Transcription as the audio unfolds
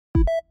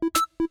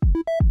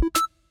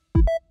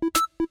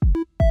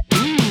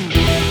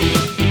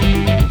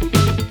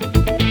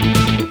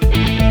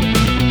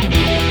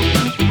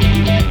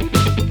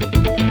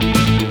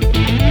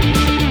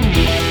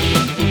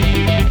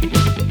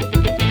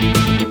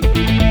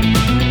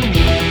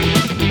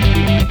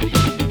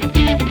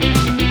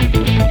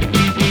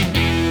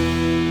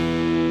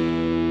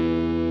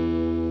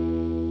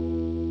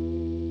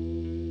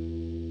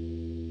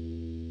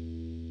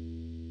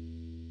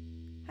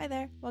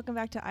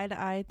back to Eye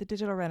to Eye, the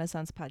Digital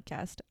Renaissance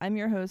podcast. I'm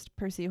your host,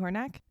 Percy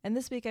Hornack, and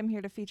this week I'm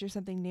here to feature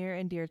something near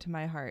and dear to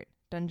my heart,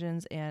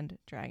 Dungeons and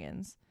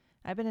Dragons.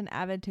 I've been an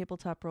avid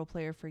tabletop role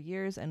player for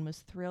years and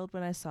was thrilled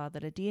when I saw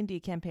that a D&D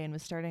campaign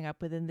was starting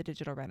up within the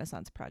Digital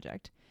Renaissance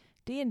project.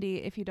 D&D,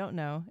 if you don't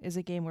know, is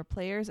a game where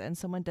players and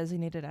someone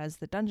designated as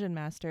the Dungeon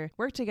Master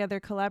work together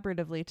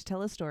collaboratively to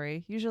tell a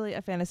story, usually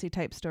a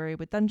fantasy-type story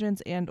with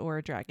dungeons and or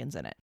dragons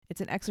in it.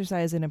 It's an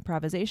exercise in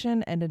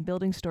improvisation and in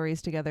building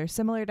stories together,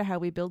 similar to how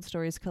we build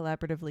stories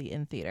collaboratively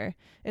in theater.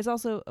 It's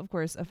also, of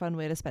course, a fun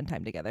way to spend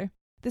time together.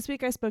 This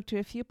week I spoke to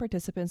a few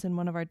participants in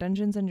one of our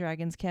Dungeons &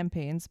 Dragons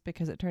campaigns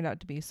because it turned out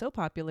to be so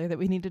popular that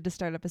we needed to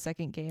start up a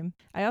second game.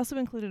 I also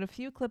included a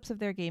few clips of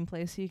their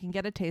gameplay so you can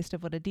get a taste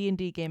of what a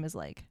D&D game is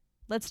like.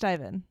 Let's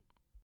dive in.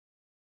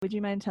 Would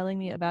you mind telling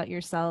me about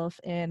yourself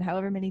in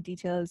however many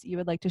details you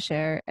would like to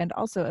share, and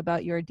also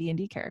about your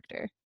D&D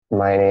character?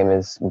 My name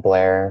is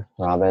Blair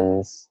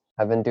Robbins.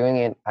 I've been doing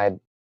it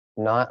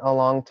not a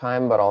long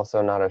time, but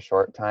also not a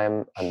short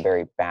time. I'm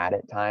very bad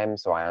at time,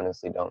 so I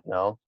honestly don't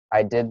know.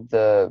 I did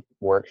the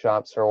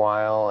workshops for a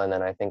while, and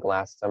then I think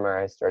last summer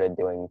I started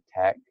doing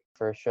tech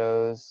for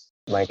shows.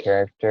 My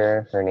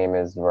character, her name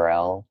is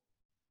Varel.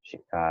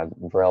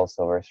 Varel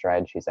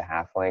Silverstride. She's a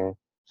halfling.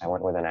 I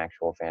went with an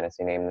actual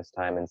fantasy name this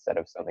time instead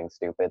of something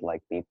stupid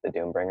like Beat the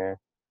Doombringer.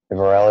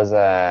 Varel is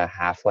a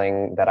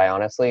halfling that I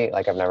honestly,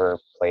 I've never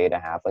played a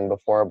halfling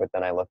before, but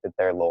then I looked at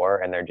their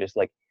lore and they're just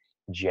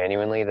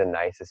genuinely the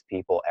nicest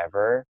people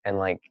ever. And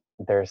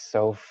they're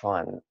so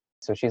fun.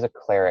 So she's a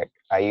cleric.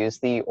 I use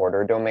the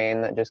order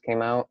domain that just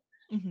came out,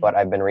 but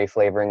I've been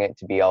reflavoring it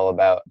to be all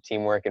about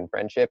teamwork and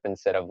friendship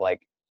instead of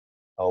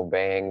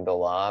obeying the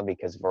law,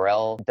 because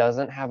Varel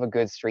doesn't have a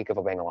good streak of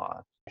obeying the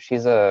law.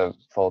 She's a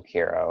folk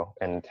hero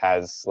and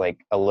has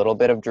a little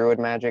bit of druid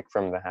magic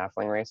from the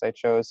halfling race I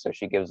chose, so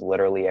she gives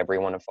literally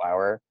everyone a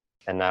flower,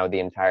 and now the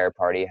entire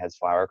party has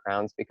flower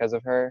crowns because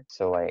of her,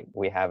 so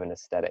we have an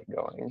aesthetic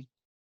going.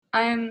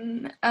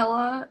 I'm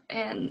Ella,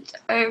 and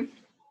I've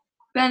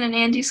been an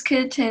Andy's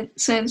kid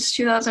since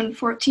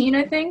 2014,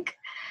 I think,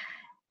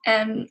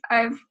 and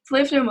I've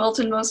lived in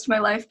Wilton most of my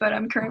life, but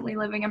I'm currently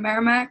living in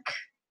Merrimack.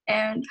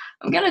 And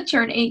I'm going to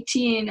turn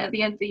 18 at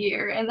the end of the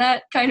year, and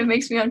that kind of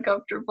makes me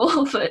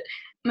uncomfortable, but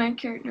my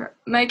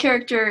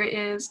character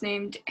is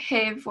named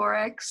Hey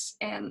Vorex,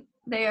 and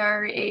they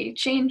are a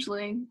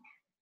changeling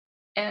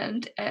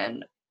and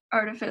an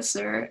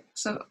artificer.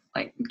 So,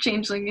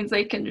 changeling means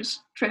they can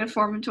just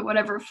transform into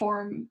whatever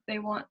form they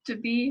want to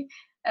be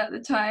at the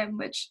time,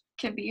 which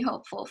can be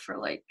helpful for,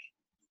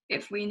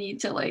 if we need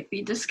to,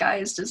 be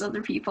disguised as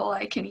other people,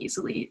 I can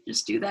easily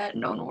just do that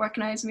and no one will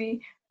recognize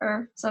me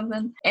or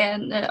something.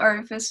 And an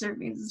artificer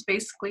means it's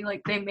basically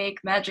they make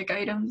magic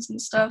items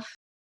and stuff.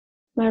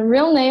 My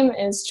real name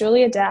is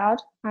Julia Dowd.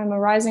 I'm a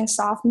rising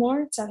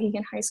sophomore at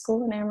Souhegan High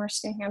School in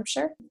Amherst, New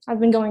Hampshire. I've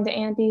been going to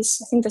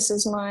Andy's. I think this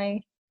is my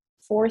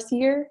 4th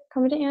year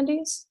coming to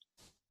Andy's.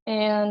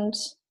 And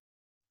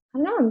I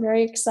don't know, I'm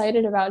very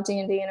excited about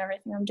D&D and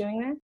everything I'm doing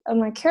there.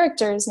 My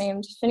character is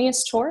named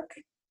Phineas Torque.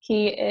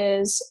 He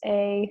is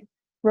a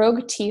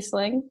rogue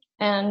tiefling,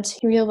 and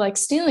he really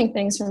likes stealing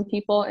things from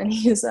people, and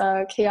he's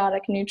a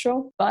chaotic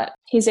neutral, but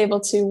he's able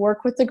to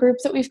work with the group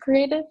that we've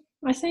created,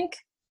 I think.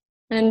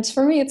 And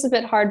for me, it's a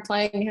bit hard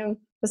playing him,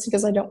 just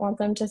because I don't want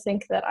them to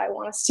think that I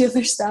want to steal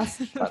their stuff,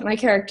 but my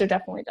character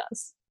definitely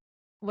does.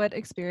 What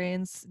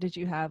experience did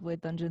you have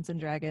with Dungeons &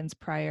 Dragons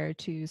prior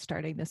to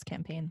starting this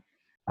campaign?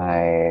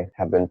 I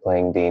have been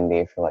playing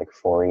D&D for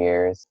 4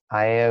 years.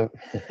 I have,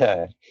 if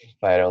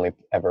I had only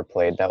ever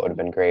played, that would have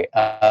been great.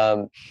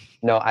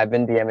 No, I've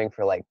been DMing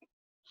for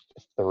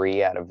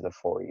 3 out of the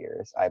 4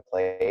 years I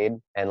played.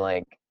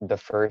 And the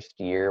first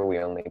year we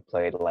only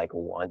played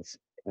once,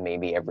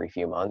 maybe every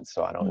few months.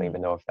 So I don't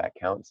even know if that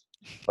counts.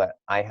 But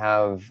I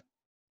have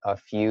a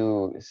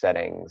few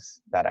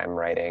settings that I'm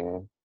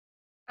writing.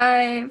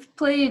 I've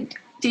played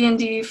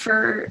D&D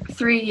for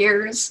 3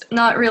 years,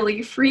 not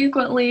really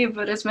frequently,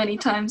 but as many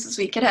times as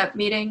we could have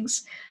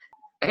meetings.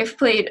 I've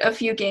played a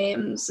few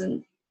games,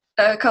 and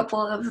a couple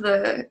of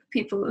the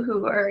people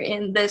who are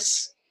in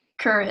this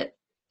current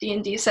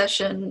D&D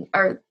session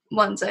are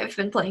ones I've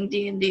been playing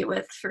D&D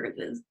with for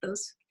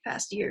those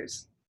past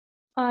years.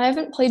 I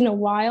haven't played in a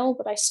while,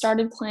 but I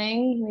started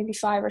playing maybe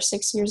 5 or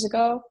 6 years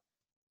ago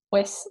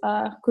with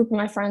a group of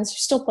my friends who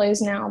still plays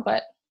now,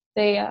 but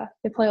they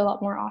play a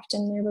lot more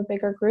often. They have a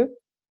bigger group,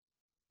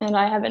 and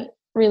I haven't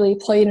really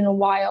played in a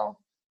while,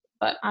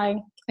 but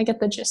I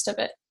get the gist of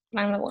it.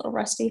 I'm a little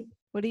rusty.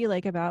 What do you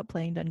like about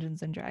playing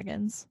Dungeons &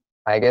 Dragons?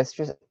 I guess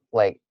just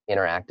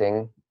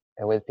interacting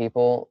with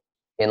people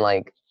in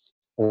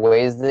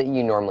ways that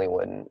you normally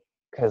wouldn't,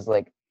 because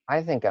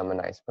I think I'm a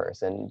nice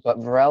person, but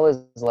Varel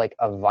is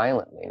a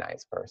violently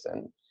nice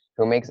person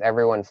who makes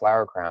everyone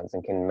flower crowns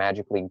and can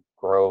magically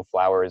grow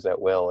flowers at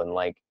will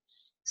and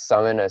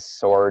summon a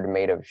sword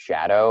made of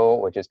shadow,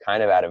 which is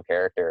kind of out of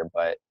character,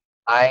 but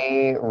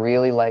I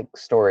really like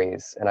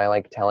stories and I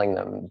like telling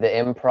them. The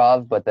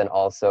improv, but then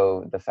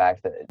also the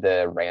fact that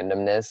the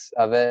randomness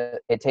of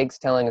it. It takes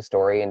telling a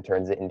story and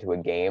turns it into a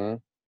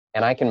game,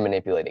 and I can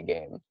manipulate a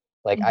game.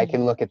 Like I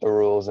can look at the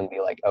rules and be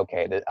like,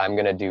 okay, I'm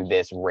going to do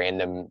this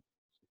random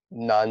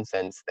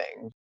nonsense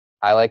thing.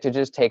 I like to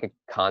just take a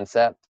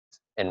concept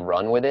and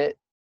run with it.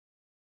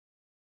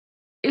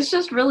 It's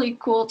just really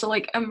cool to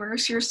like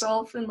immerse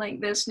yourself in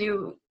like this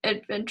new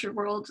adventure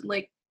world,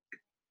 like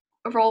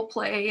role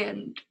play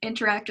and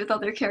interact with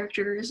other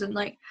characters and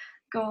like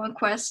go on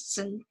quests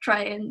and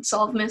try and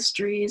solve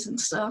mysteries and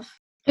stuff.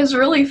 It's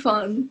really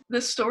fun. The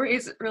story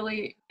is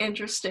really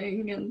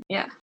interesting, and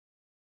yeah.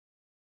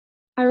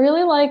 I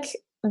really like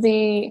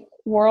the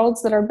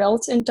worlds that are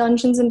built in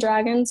Dungeons and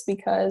Dragons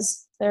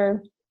because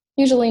they're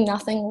usually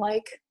nothing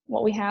like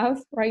what we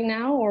have right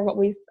now or what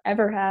we've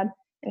ever had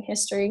in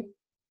history.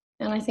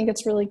 And I think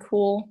it's really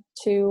cool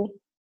to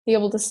be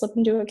able to slip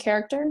into a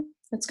character.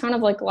 It's kind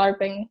of like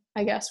LARPing,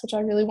 I guess, which I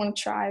really want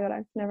to try, but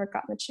I've never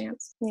gotten a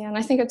chance. Yeah, and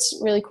I think it's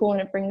really cool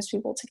and it brings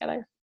people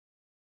together.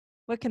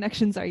 What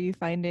connections are you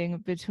finding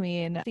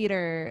between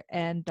theater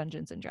and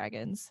Dungeons and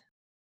Dragons?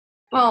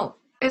 Well,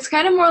 it's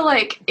kind of more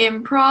like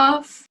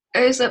improv.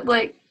 Is it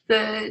like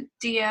the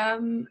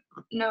DM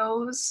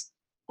knows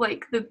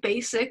like the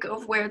basic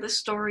of where the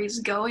story's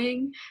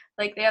going?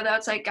 Like they have the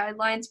outside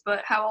guidelines,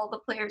 but how all the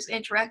players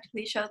interact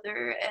with each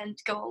other and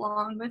go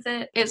along with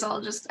it is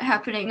all just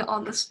happening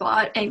on the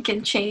spot and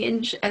can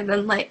change. And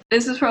then like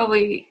this is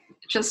probably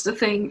just a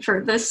thing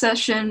for this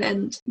session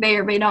and may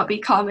or may not be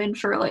common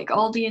for like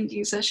all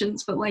D&D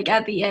sessions, but like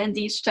at the end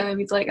each time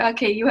he's like,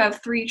 okay, you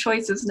have 3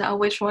 choices now,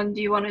 which one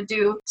do you want to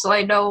do? So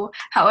I know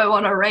how I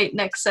want to write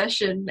next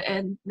session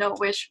and know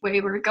which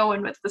way we're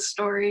going with the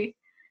story.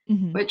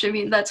 Which, I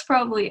mean, that's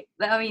probably,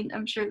 I mean,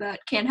 I'm sure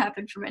that can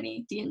happen for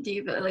many D&D,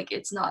 but like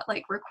it's not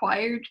like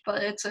required,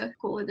 but it's a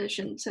cool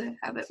addition to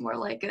have it more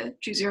like a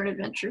choose your own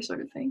adventure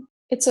sort of thing.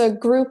 It's a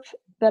group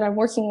that I'm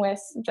working with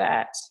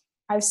that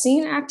I've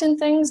seen act in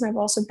things and I've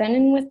also been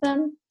in with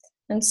them.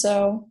 And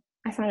so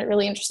I find it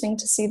really interesting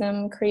to see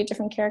them create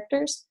different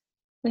characters.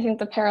 I think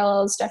the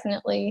parallel is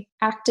definitely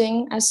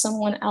acting as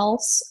someone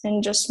else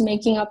and just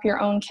making up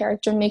your own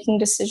character, making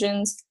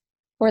decisions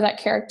for that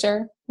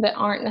character that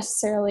aren't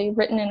necessarily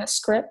written in a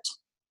script,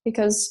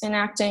 because in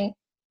acting,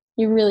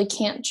 you really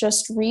can't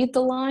just read the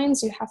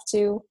lines. You have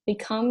to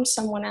become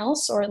someone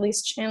else, or at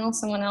least channel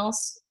someone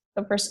else,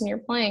 the person you're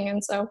playing.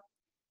 And so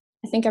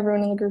I think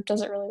everyone in the group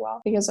does it really well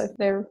because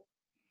they've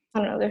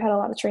had a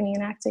lot of training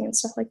in acting and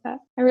stuff like that.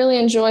 I really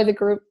enjoy the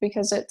group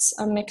because it's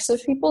a mix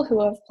of people who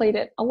have played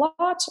it a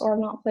lot or have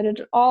not played it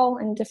at all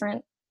in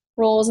different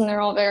roles, and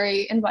they're all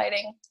very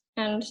inviting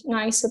and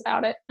nice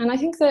about it. And I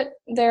think that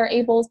they're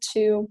able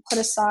to put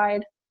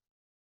aside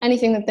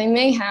anything that they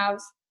may have,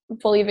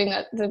 believing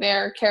that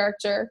their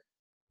character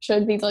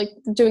should be like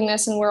doing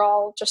this, and we're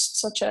all just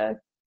such a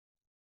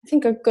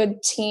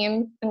good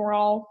team, and we're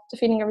all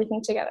defeating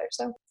everything together.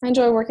 So I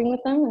enjoy working with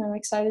them, and I'm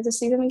excited to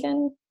see them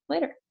again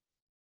later.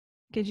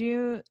 Could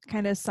you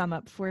kind of sum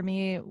up for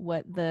me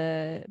what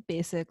the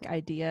basic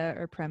idea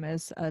or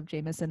premise of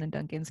Jameson and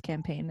Duncan's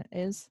campaign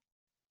is?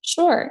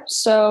 Sure.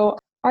 So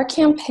our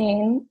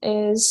campaign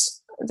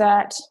is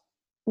that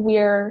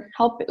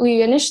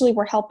we initially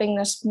were helping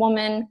this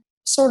woman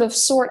sort of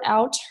sort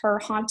out her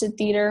haunted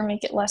theater,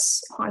 make it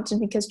less haunted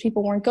because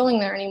people weren't going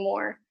there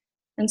anymore.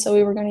 And so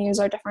we were going to use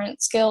our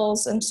different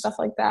skills and stuff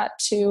like that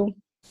to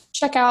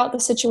check out the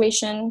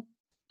situation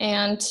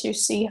and to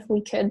see if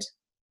we could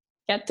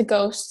get the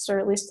ghosts, or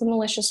at least the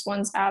malicious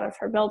ones, out of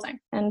her building.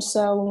 And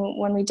so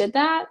when we did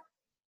that,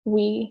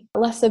 we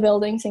left the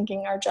building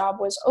thinking our job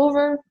was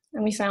over,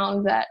 and we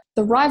found that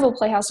the rival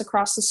playhouse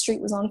across the street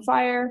was on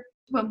fire.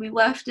 When we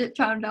left, it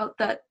found out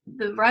that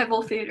the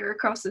rival theater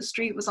across the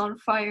street was on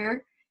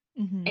fire,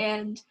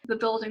 and the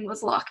building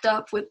was locked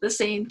up with the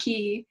same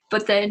key.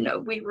 But then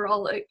we were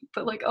all like,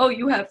 oh,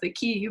 you have the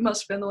key. You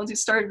must have been the ones who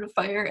started the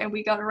fire, and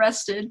we got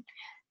arrested.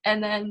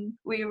 And then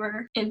we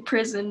were in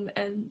prison,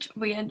 and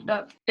we ended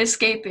up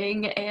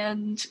escaping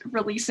and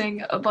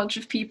releasing a bunch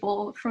of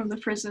people from the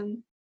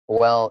prison.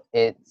 Well,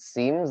 it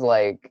seems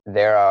like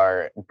there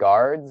are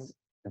guards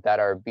that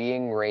are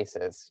being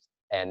racist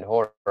and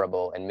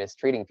horrible and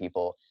mistreating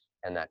people,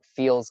 and that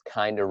feels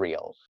kind of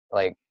real.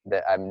 Like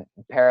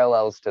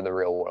parallels to the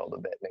real world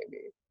a bit,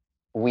 maybe.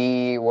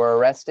 We were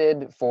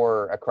arrested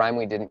for a crime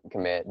we didn't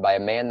commit by a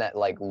man that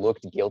like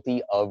looked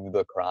guilty of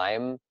the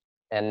crime,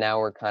 and now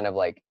we're kind of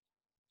like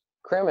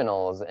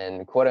criminals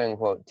and quote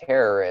unquote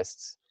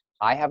terrorists.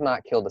 I have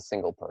not killed a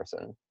single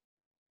person.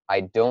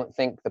 I don't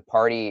think the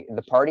party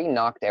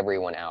knocked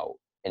everyone out,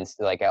 and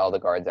like all the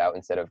guards out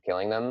instead of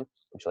killing them,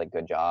 which like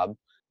good job.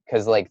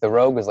 Because like the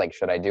rogue was like,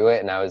 should I do it?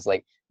 And I was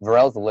like,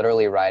 Varel's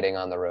literally riding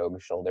on the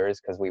rogue's shoulders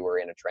because we were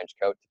in a trench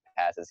coat to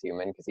pass as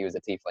human because he was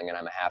a tiefling and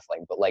I'm a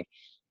halfling. But like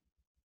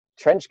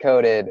trench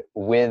coated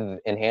with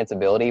enhance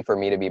ability for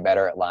me to be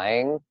better at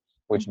lying,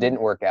 which didn't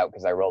work out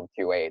because I rolled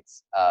 2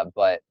 8s.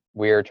 But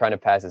we were trying to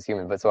pass as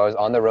human. But so I was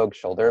on the rogue's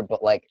shoulder,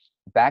 but like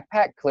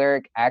backpack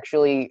cleric,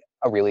 actually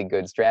a really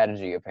good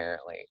strategy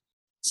apparently.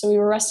 So we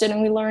were arrested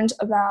and we learned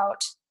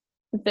about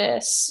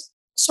this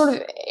sort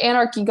of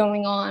anarchy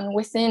going on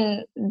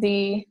within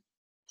the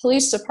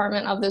police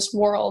department of this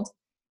world,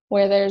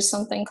 where there's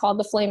something called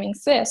the Flaming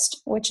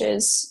Fist, which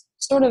is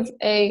sort of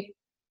a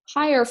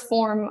higher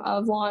form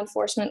of law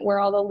enforcement where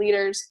all the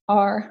leaders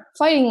are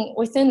fighting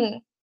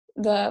within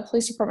the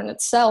police department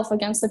itself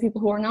against the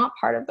people who are not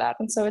part of that.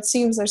 And so it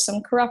seems there's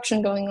some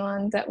corruption going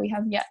on that we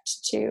have yet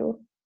to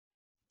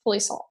fully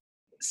solve.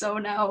 So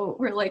now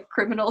we're like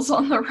criminals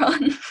on the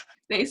run,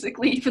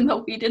 basically, even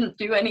though we didn't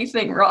do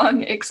anything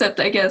wrong, except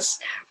I guess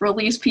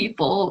release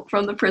people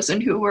from the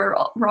prison who were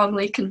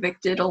wrongly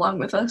convicted along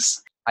with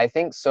us. I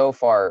think so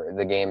far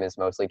the game is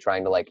mostly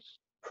trying to like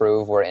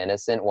prove we're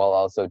innocent while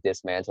also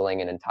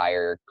dismantling an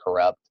entire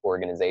corrupt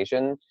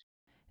organization.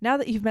 Now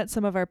that you've met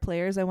some of our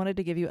players, I wanted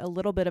to give you a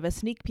little bit of a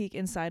sneak peek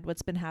inside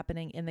what's been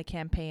happening in the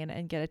campaign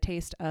and get a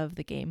taste of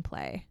the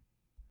gameplay.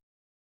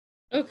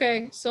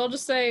 Okay, so I'll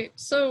just say,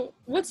 so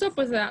what's up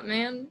with that,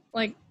 man?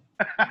 Like,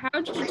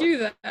 how'd you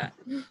do that?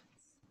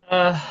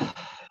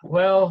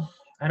 Well,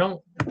 I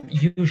don't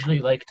usually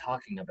like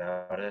talking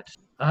about it.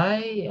 I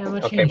am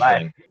a Okay, bye.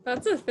 changeling.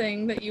 That's a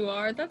thing that you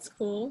are. That's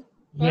cool.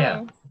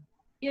 Yeah. Wow.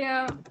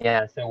 Yeah.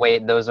 Yeah, so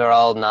wait, those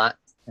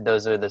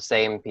are the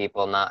same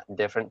people, not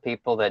different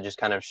people that just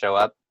kind of show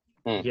up?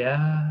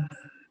 Yeah.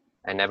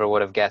 I never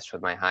would have guessed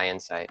with my high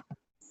insight.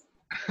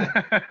 Do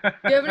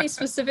you have any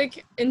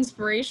specific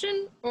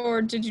inspiration,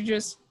 or did you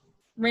just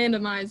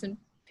randomize and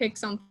pick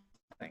something?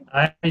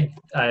 I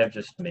have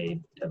just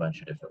made a bunch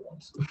of different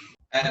ones.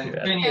 And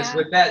Yeah. Phineas, Yeah.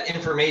 with that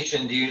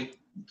information,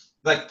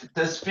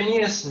 does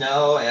Phineas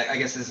know, I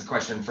guess this is a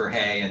question for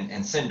Hay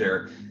and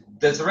Cinder,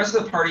 does the rest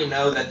of the party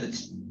know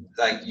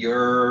that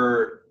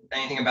you're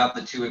anything about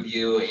the two of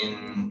you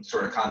in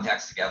sort of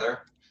context together?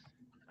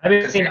 I mean,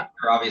 Because you're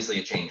obviously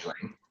a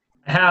changeling.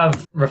 I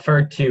have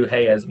referred to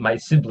Hay as my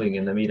sibling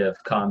in the meat of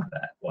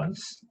combat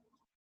once.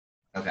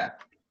 Okay.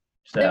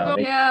 So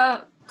they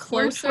Yeah.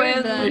 Closer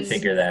twins. they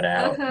figure that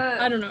out.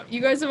 I don't know.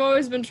 You guys have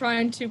always been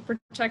trying to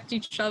protect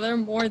each other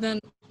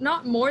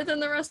not more than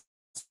the rest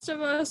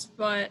of us,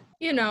 but,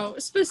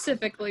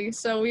 specifically.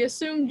 So we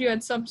assumed you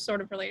had some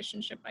sort of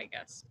relationship, I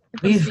guess.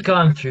 We've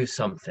gone through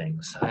some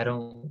things. I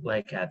don't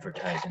like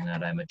advertising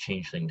that I'm a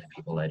changeling to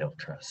people I don't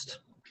trust.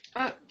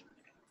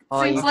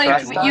 Oh, Seems you like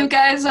trust us? you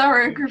guys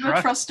are a group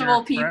of Trust your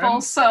trustable people,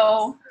 friends?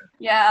 so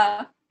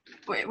yeah,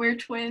 we're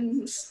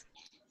twins.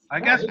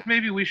 I guess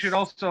maybe we should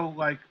also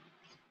like,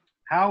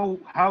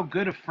 how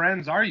good of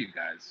friends are you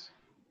guys?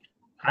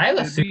 I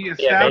Did assume, we yeah,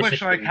 establish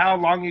basically, like how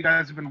long you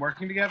guys have been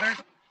working together?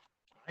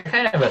 I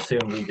kind of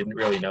assumed we didn't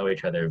really know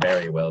each other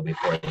very well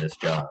before this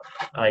job.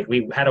 Like,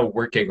 we had a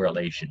working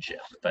relationship,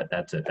 but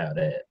that's about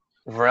it.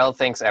 Varel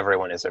thinks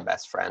everyone is her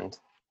best friend,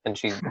 and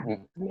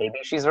maybe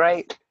she's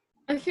right.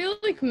 I feel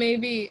like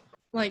maybe,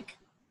 like,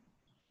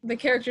 the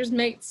characters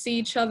might see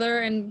each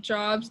other and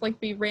jobs, like,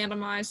 be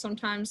randomized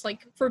sometimes.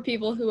 Like, for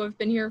people who have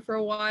been here for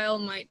a while,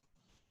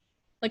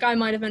 I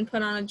might have been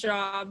put on a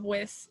job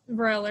with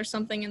Varel or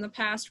something in the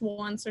past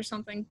once or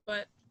something,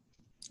 but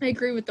I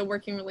agree with the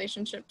working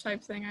relationship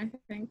type thing, I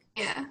think.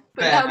 Yeah,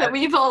 but now that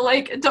we've all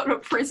done a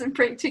prison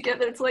break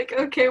together, it's like,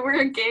 okay,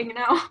 we're a gang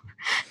now.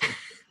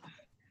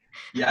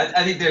 Yeah,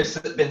 I think there's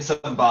been some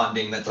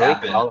bonding that's What do we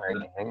happened call her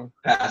gang?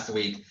 past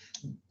week.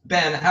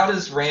 Ben, how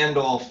does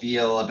Randall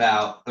feel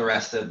about the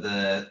rest of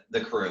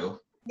the crew?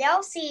 They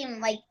all seem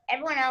like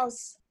everyone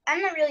else.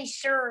 I'm not really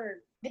sure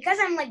because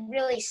I'm like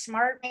really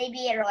smart,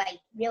 maybe, or like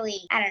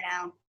really, I don't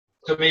know.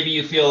 So maybe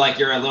you feel like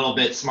you're a little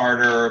bit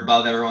smarter or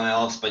above everyone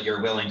else, but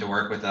you're willing to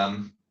work with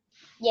them.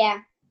 Yeah.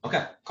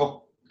 Okay,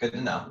 cool. Good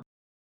to know.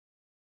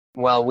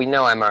 Well, we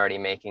know I'm already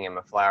making him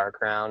a flower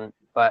crown,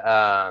 but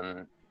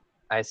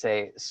I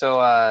say,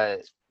 so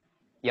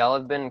y'all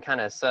have been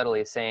kind of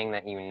subtly saying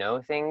that you know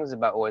things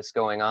about what's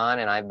going on,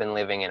 and I've been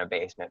living in a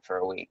basement for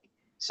a week.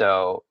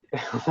 So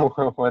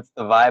what's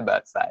the vibe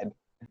outside?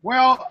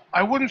 Well,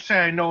 I wouldn't say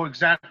I know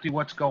exactly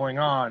what's going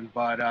on,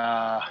 but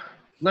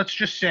let's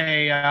just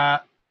say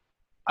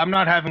I'm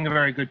not having a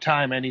very good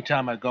time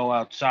anytime I go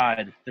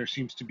outside. There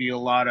seems to be a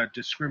lot of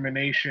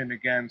discrimination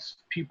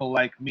against people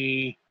like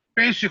me.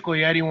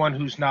 Basically, anyone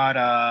who's not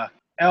a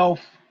elf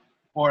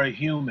or a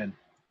human.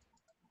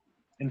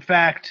 In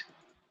fact,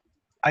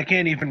 I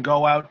can't even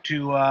go out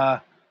to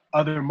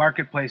other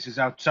marketplaces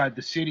outside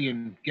the city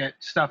and get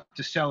stuff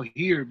to sell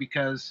here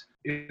because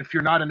if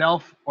you're not an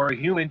elf or a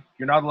human,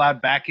 you're not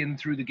allowed back in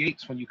through the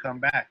gates when you come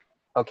back.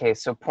 Okay,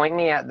 so point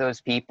me at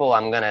those people.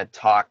 I'm going to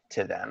talk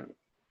to them.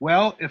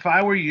 Well, if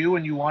I were you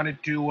and you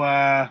wanted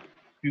to,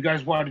 you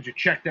guys wanted to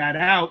check that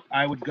out,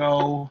 I would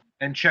go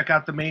and check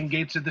out the main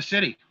gates of the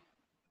city.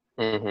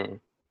 Mm-hmm.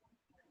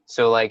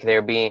 So, like,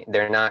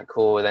 they're not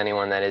cool with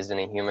anyone that isn't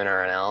a human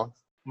or an elf?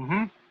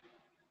 Mm-hmm.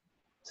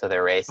 So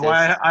they're racist? So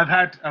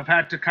I've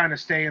had to kind of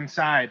stay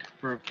inside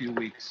for a few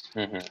weeks.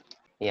 Mm-hmm.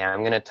 Yeah, I'm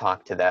going to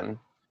talk to them.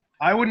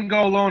 I wouldn't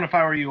go alone if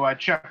I were you. I'd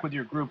check with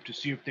your group to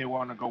see if they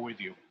want to go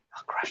with you.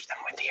 I'll crush them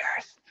with the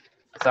earth.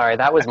 Sorry,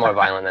 that was more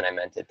violent than I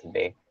meant it to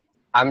be.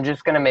 I'm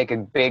just going to make a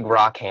big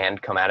rock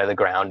hand come out of the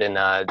ground and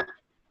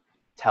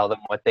tell them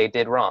what they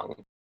did wrong.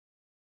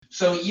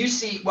 So you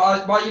see,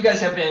 while you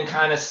guys have been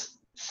kind of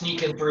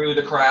sneaking through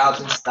the crowds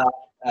and stuff,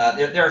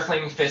 there are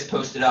Flaming Fists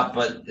posted up,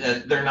 but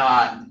they're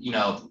not,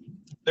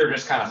 they're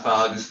just kind of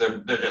thugs. They're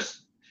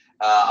just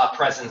a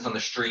presence on the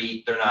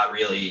street. They're not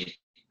really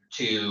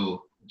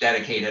too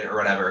dedicated or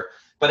whatever.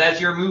 But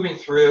as you're moving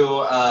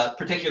through a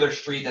particular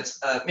street that's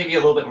maybe a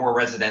little bit more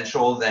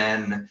residential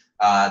than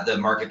the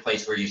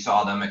marketplace where you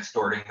saw them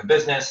extorting the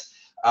business,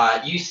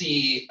 you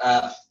see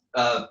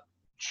a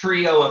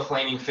trio of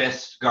Flaming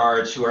Fist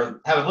guards who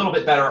have a little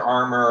bit better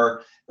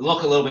armor,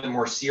 look a little bit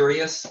more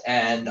serious,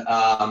 and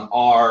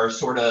are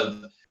sort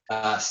of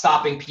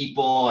stopping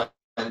people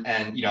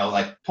and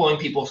like pulling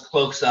people's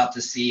cloaks up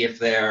to see if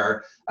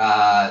they're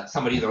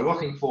somebody they're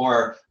looking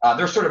for.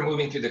 They're sort of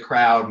moving through the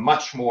crowd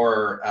much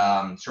more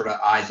sort of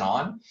eyes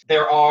on.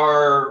 There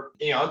are,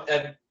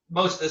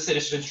 most of the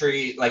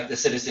citizenry, like the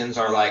citizens,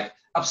 are like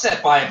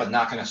upset by it but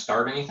not going to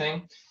start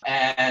anything.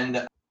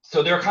 And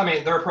so they're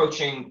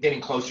approaching, getting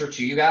closer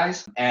to you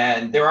guys.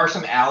 And there are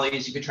some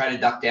alleys you could try to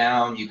duck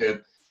down. You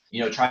could,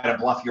 try to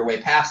bluff your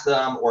way past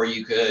them, or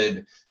you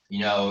could,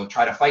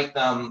 try to fight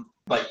them.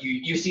 But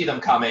you see them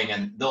coming,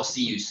 and they'll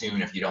see you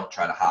soon if you don't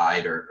try to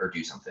hide or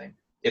do something.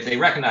 If they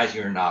recognize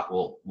you or not,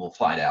 we'll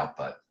find out.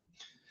 But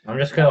I'm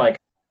just gonna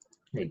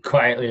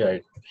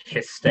quietly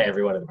hiss to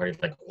everyone in the party,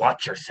 like,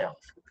 watch yourself.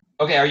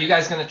 Okay, are you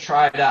guys gonna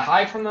try to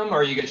hide from them, or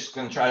are you just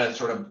gonna try to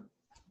sort of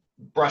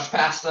brush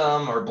past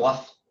them or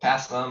bluff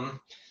past them?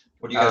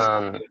 What do you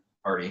guys do?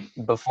 Party.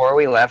 Before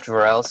we left,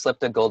 Varel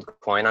slipped a gold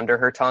coin under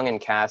her tongue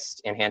and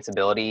cast Enhance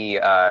Ability,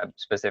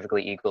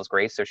 specifically Eagle's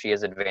Grace, so she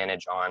has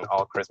advantage on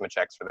all charisma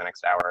checks for the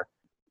next hour.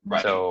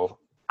 Right. So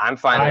I'm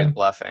fine with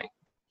bluffing.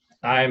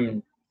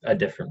 I'm a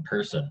different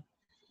person.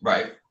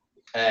 Right.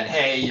 And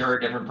hey, you're a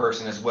different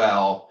person as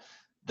well.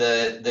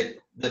 The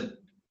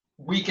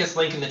weakest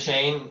link in the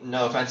chain,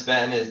 no offense,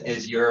 Ben,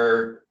 is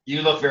you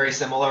look very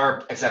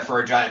similar except for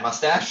a giant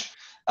mustache.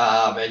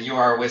 And you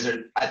are a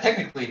wizard.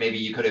 Technically, maybe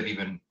you could have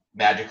even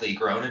magically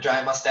grown a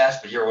giant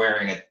mustache, but you're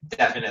wearing a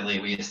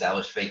definitely, we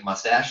established, fake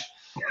mustache.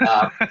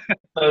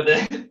 So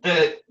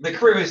the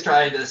crew is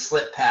trying to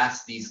slip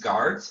past these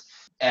guards,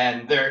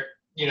 and they're,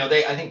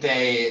 I think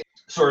they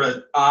sort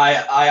of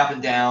eye up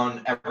and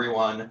down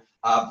everyone.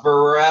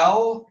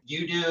 Varel,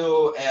 you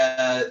do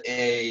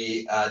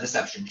a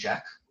deception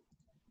check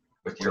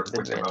with your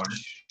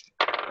bonus.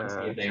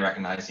 See if they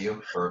recognize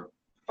you or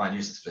find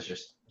you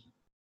suspicious.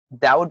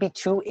 That would be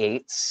 2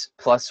 8s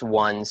plus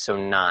 1, so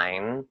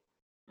 9.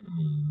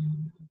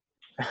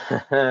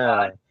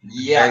 Yes.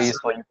 Very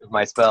useful use of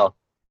my spell.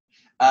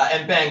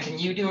 And Ben, can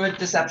you do a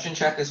deception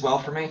check as well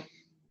for me?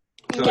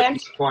 So Okay.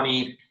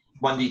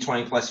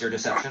 1d20 plus your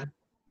deception.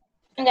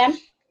 Okay.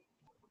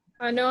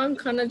 I know I'm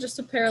kind of just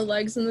a pair of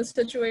legs in this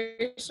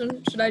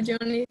situation. Should I do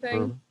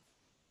anything?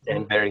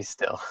 And very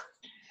still.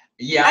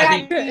 Yeah, I I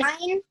think. got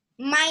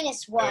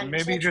 -1.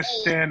 Maybe so just it's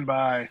 8. stand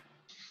by.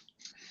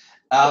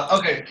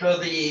 Okay, so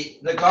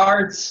the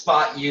guards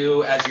spot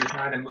you as you're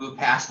trying to move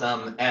past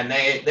them, and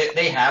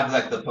they have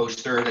like the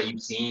poster that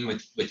you've seen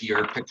with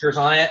your pictures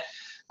on it,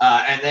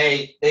 and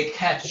they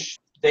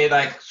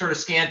like sort of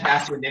scan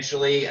past you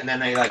initially, and then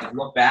they like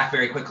look back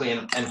very quickly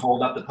and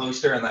hold up the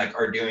poster and like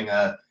are doing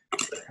a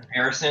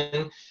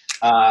comparison,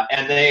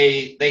 and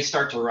they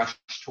start to rush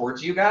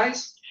towards you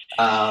guys.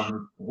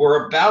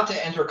 We're about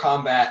to enter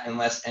combat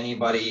unless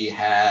anybody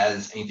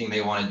has anything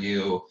they want to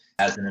do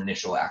as an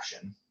initial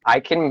action. I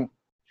can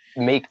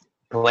make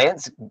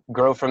plants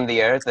grow from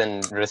the earth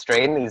and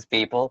restrain these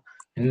people.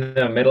 In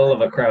the middle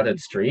of a crowded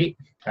street?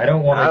 I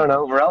don't want I don't to.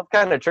 know. Varel's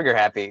kind of trigger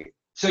happy.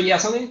 So yeah,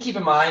 something to keep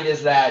in mind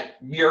is that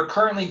you're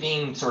currently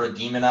being sort of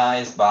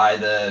demonized by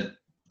the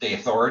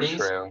authorities.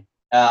 True.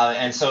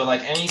 And so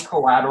like any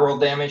collateral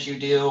damage you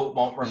do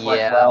won't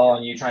reflect well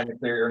on you trying to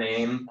clear your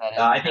name.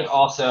 I think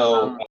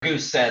also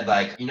Goose said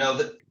like,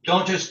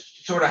 don't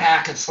just sort of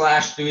hack and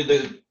slash through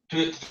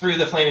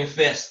the Flaming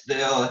Fist.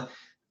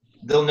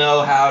 They'll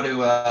know how to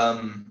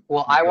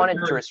Well, I wanted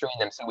to restrain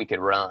them so we could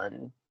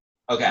run.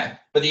 Okay.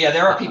 But yeah,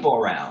 there are people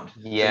around.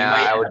 Yeah,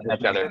 I would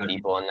catch other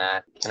people in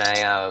that. Can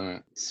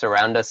I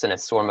surround us in a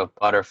swarm of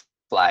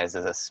butterflies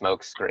as a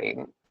smoke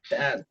screen?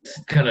 That's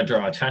gonna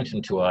draw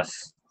attention to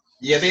us.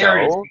 Yeah, they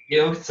already see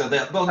you, so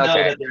they'll know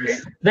that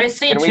there's. They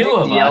see Can we two just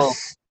of yell-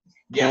 us.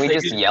 Can we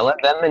just yell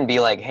at them and be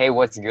like, "Hey,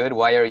 what's good?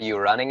 Why are you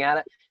running at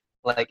it?"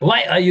 Like,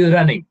 Why are you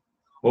running?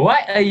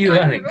 Why are you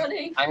running?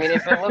 I mean,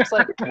 if it looks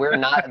like we're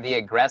not the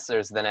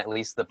aggressors, then at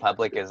least the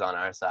public is on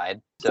our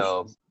side.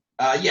 So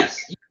Yes,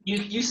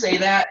 you say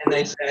that, and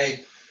they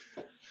say,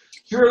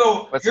 "You're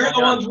the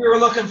ones we were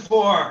looking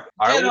for.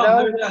 Are Get we,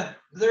 them. though?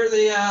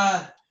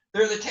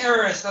 They're the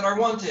terrorists that are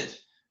wanted."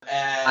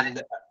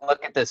 And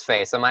look at this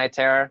face. Am I a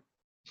terror?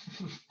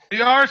 The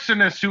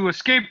arsonist who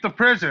escaped the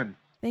prison.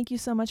 Thank you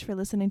so much for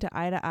listening to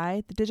Eye to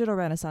Eye, the Digital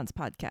Renaissance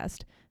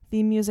podcast.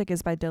 Theme music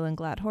is by Dylan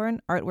Gladhorn,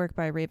 artwork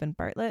by Raven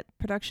Bartlett,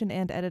 production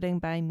and editing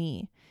by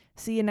me.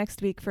 See you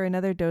next week for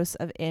another dose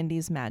of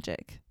Andy's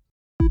magic.